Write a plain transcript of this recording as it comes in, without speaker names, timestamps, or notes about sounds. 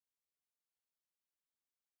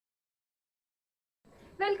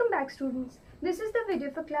Welcome back, students. This is the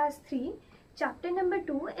video for class 3, chapter number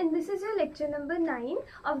 2, and this is your lecture number 9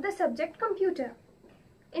 of the subject computer.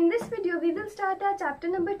 In this video, we will start our chapter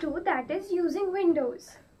number 2, that is using Windows.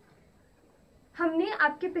 हमने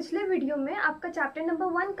आपके पिछले video में आपका chapter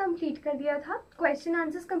number 1 complete कर दिया था, question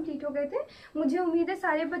answers complete हो गए थे। मुझे उम्मीद है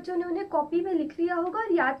सारे बच्चों ने उन्हें कॉपी में लिख लिया होगा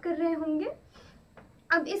और याद कर रहे होंगे।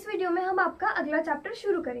 अब इस वीडियो में हम आपका अगला चैप्टर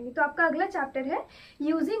शुरू करेंगे। तो आपका अगला चैप्टर है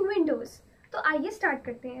यूजिंग विंडोज। तो आइए स्टार्ट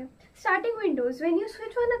करते हैं। Starting Windows, when you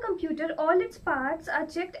switch on a computer all its parts are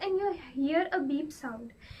checked and you here a beep sound,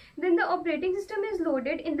 then the operating system is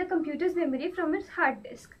loaded in the computers memory from its hard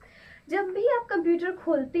disk. जब भी आप computer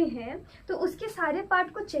खोलते हैं तो उसके सारे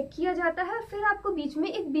part को check किया जाता है और फिर आपको बीच में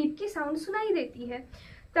एक बीप की साउंड सुनाई देती है,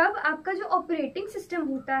 तब आपका जो ऑपरेटिंग सिस्टम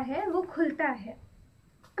होता है वो खुलता है।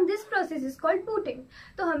 This process is called booting.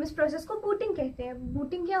 तो हम इस प्रोसेस को बूटिंग कहते हैं।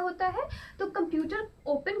 बूटिंग क्या होता है? तो कंप्यूटर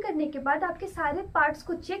ओपन करने के बाद आपके सारे पार्ट्स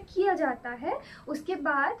को चेक किया जाता है, उसके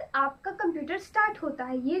बाद आपका कंप्यूटर स्टार्ट होता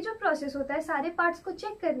है। ये जो प्रोसेस होता है सारे पार्ट्स को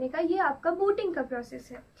चेक करने का, ये आपका बूटिंग का प्रोसेस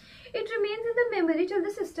है। It remains in the memory till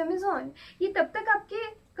the system is on. ये तब तक आपके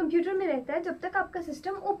कंप्यूटर में रहता है जब तक आपका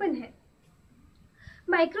सिस्टम ओपन है।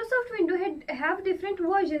 Microsoft Windows have different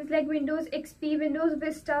versions like Windows XP, Windows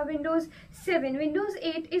Vista, Windows 7. Windows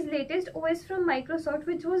 8 is latest OS from Microsoft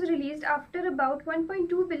which was released after about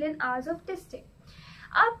 1.2 billion hours of testing.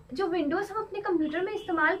 अब जो विंडोज हम अपने कंप्यूटर में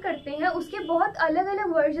इस्तेमाल करते हैं उसके बहुत अलग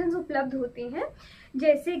अलग वर्जन्स उपलब्ध होते हैं,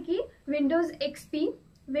 जैसे कि Windows XP,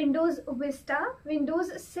 Windows Vista,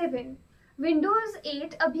 Windows 7. Windows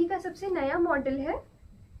 8 अभी का सबसे नया मॉडल है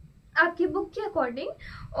आपकी बुक के अकॉर्डिंग,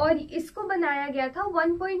 और इसको बनाया गया था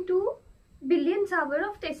 1.2 बिलियन आवर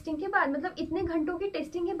ऑफ टेस्टिंग के बाद, मतलब इतने घंटों की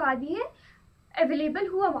टेस्टिंग के बाद ये अवेलेबल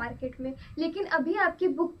हुआ मार्केट में। लेकिन अभी आपकी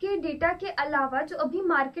बुक के डेटा के अलावा जो अभी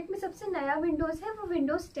मार्केट में सबसे नया विंडोज है वो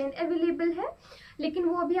विंडोज 10 अवेलेबल है, लेकिन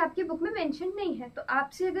वो अभी आपकी बुक में मेंशन नहीं है। तो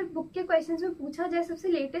आपसे अगर बुक के क्वेश्चंस में पूछा जाए सबसे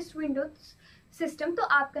लेटेस्ट विंडोज सिस्टम, तो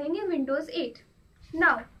आप कहेंगे Windows 8।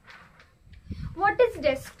 Now what is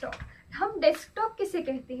desktop? हम डेस्कटॉप किसे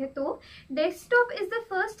कहते हैं? तो desktop is the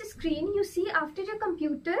first screen you see after your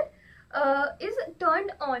computer is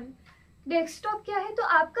turned on. Desktop क्या है? तो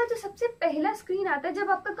आपका जो सबसे पहला स्क्रीन आता है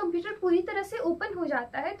जब आपका कंप्यूटर पूरी तरह से ओपन हो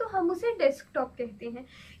जाता है, तो हम उसे डेस्कटॉप कहते हैं।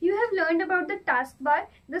 You have learned about the task bar,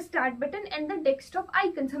 the start button and the desktop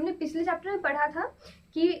icons. हमने पिछले चैप्टर में पढ़ा था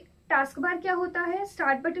कि टास्क बार क्या होता है,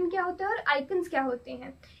 स्टार्ट बटन क्या होता है और आइकन्स क्या होते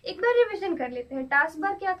हैं। एक बार रिवीजन कर लेते हैं। टास्क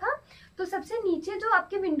बार क्या था? तो सबसे नीचे जो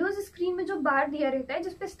आपके विंडोज स्क्रीन में जो बार दिया रहता है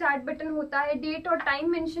जिसपे स्टार्ट बटन होता है, डेट और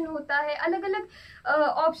टाइम मेंशन होता है, अलग अलग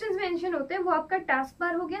ऑप्शंस मेंशन होते हैं, वो आपका टास्क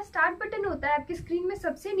बार हो गया। स्टार्ट बटन होता है आपकी स्क्रीन में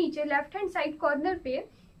सबसे नीचे लेफ्ट हैंड साइड कॉर्नर पे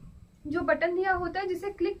जो बटन दिया होता है जिसे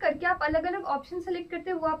क्लिक करके आप अलग अलग ऑप्शन सेलेक्ट करते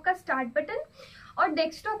हैं, वो आपका स्टार्ट बटन। और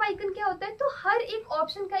डेस्कटॉप आइकन क्या होता है? तो हर एक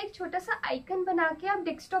ऑप्शन का एक छोटा सा आइकन बना के आप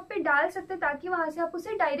डेस्कटॉप पे डाल सकते हैं ताकि वहां से आप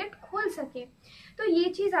उसे डायरेक्ट खोल सके। तो ये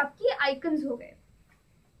चीज आपकी आइकन्स हो गए।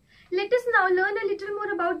 Let us now learn a little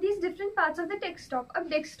more about these different parts of the desktop. अब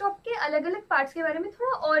डेस्कटॉप के अलग अलग पार्ट्स के बारे में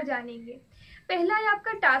थोड़ा और जानेंगे। पहला है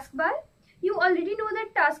आपका task bar. You already know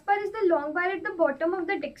that task bar is the long bar at the bottom of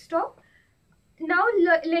the desktop. Now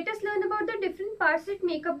let us learn about the different parts that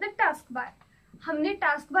make up the task bar. हमने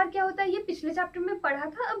task bar क्या होता है ये पिछले chapter में पढ़ा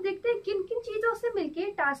था। अब देखते हैं किन किन चीजों से मिलके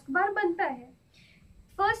टास्क बार बनता है।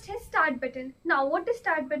 फर्स्ट है start button. Now what is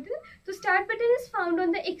start button? तो start button is found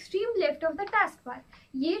on the extreme left of the task bar.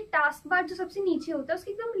 ये टास्क बार जो सबसे नीचे होता है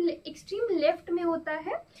उसके एकदम एक्सट्रीम लेफ्ट में होता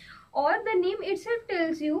है, और the name itself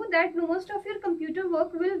tells you that most of your computer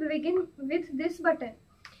work will begin with this button.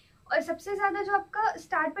 और सबसे ज्यादा जो आपका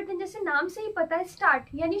स्टार्ट बटन, जैसे नाम से ही पता है स्टार्ट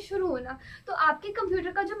यानी शुरू होना, तो आपके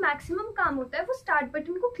कंप्यूटर का जो मैक्सिमम काम होता है वो स्टार्ट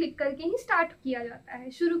बटन को क्लिक करके ही स्टार्ट किया जाता है,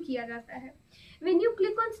 शुरू किया जाता है। When you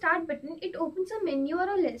click on start button, it opens a menu or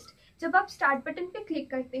a list. जब आप स्टार्ट बटन पे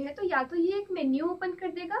क्लिक करते हैं तो या तो ये एक मेन्यू ओपन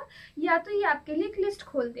कर देगा या तो ये आपके लिए एक लिस्ट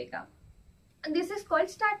खोल देगा। This is called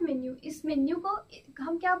start menu. इस मेन्यू को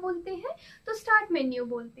हम क्या बोलते हैं? तो स्टार्ट मेन्यू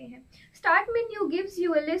बोलते हैं। Start menu gives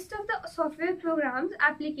you a list of the software programmes,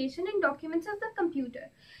 application and documents of the computer.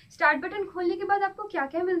 Start button खोलने के बाद आपको क्या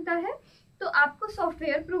क्या मिलता है? तो आपको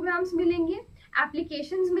सॉफ्टवेयर प्रोग्राम्स मिलेंगे,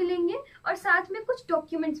 एप्लीकेशंस मिलेंगे और साथ में कुछ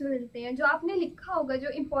डॉक्यूमेंट्स मिलते हैं जो आपने लिखा होगा, जो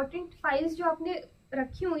इंपॉर्टेंट फाइल्स जो आपने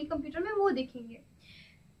रखी होंगी कंप्यूटर में वो दिखेंगे।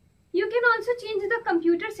 You can also change the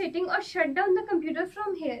computer setting और shut down the computer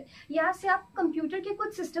from here. यहाँ से आप कंप्यूटर के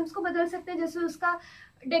कुछ सिस्टम्स को बदल सकते हैं, जैसे उसका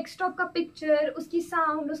डेस्कटॉप का पिक्चर, उसकी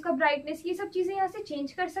साउंड, उसका ब्राइटनेस, ये सब चीजें यहाँ से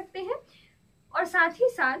चेंज कर सकते हैं। और साथ ही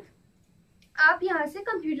साथ आप यहाँ से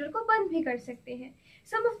कंप्यूटर को बंद भी कर सकते हैं।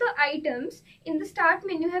 Some of the items in the start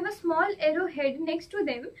menu have a small arrowhead next to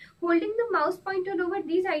them. Holding the mouse pointer over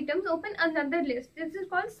these items open another list. This is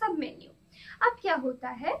called sub menu. अब क्या होता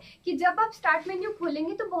है कि जब आप स्टार्ट मेन्यू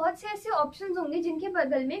खोलेंगे तो बहुत से ऐसे ऑप्शंस होंगे जिनके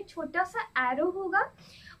बगल में एक छोटा सा एरो होगा.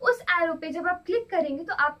 उस एरो पे जब आप क्लिक करेंगे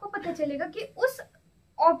तो आपको पता चलेगा कि उस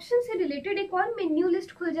ऑप्शन से रिलेटेड एक और मेन्यू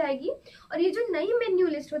लिस्ट खुल जाएगी. और ये जो नई मेन्यू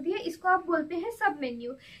लिस्ट होती है इसको आप बोलते हैं सब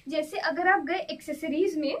मेन्यू. जैसे अगर आप गए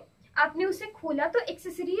एक्सेसरीज में, आपने उसे खोला तो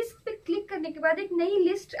एक्सेसरीज पे क्लिक करने के बाद एक नई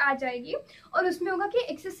लिस्ट आ जाएगी और उसमें होगा कि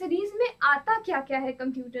एक्सेसरीज में आता क्या क्या है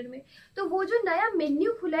कंप्यूटर में. तो वो जो नया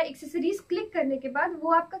मेन्यू खुला है एक्सेसरीज क्लिक करने के बाद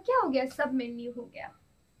वो आपका क्या हो गया, सब मेन्यू हो गया.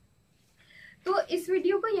 तो इस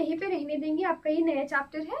वीडियो को यहीं पे रहने देंगे. आपका ये नया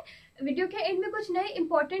चैप्टर है. वीडियो के एंड में कुछ नए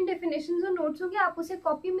इंपॉर्टेंट डेफिनेशंस और नोट्स होंगे, आप उसे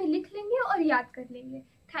कॉपी में लिख लेंगे और याद कर लेंगे.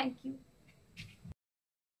 Thank you.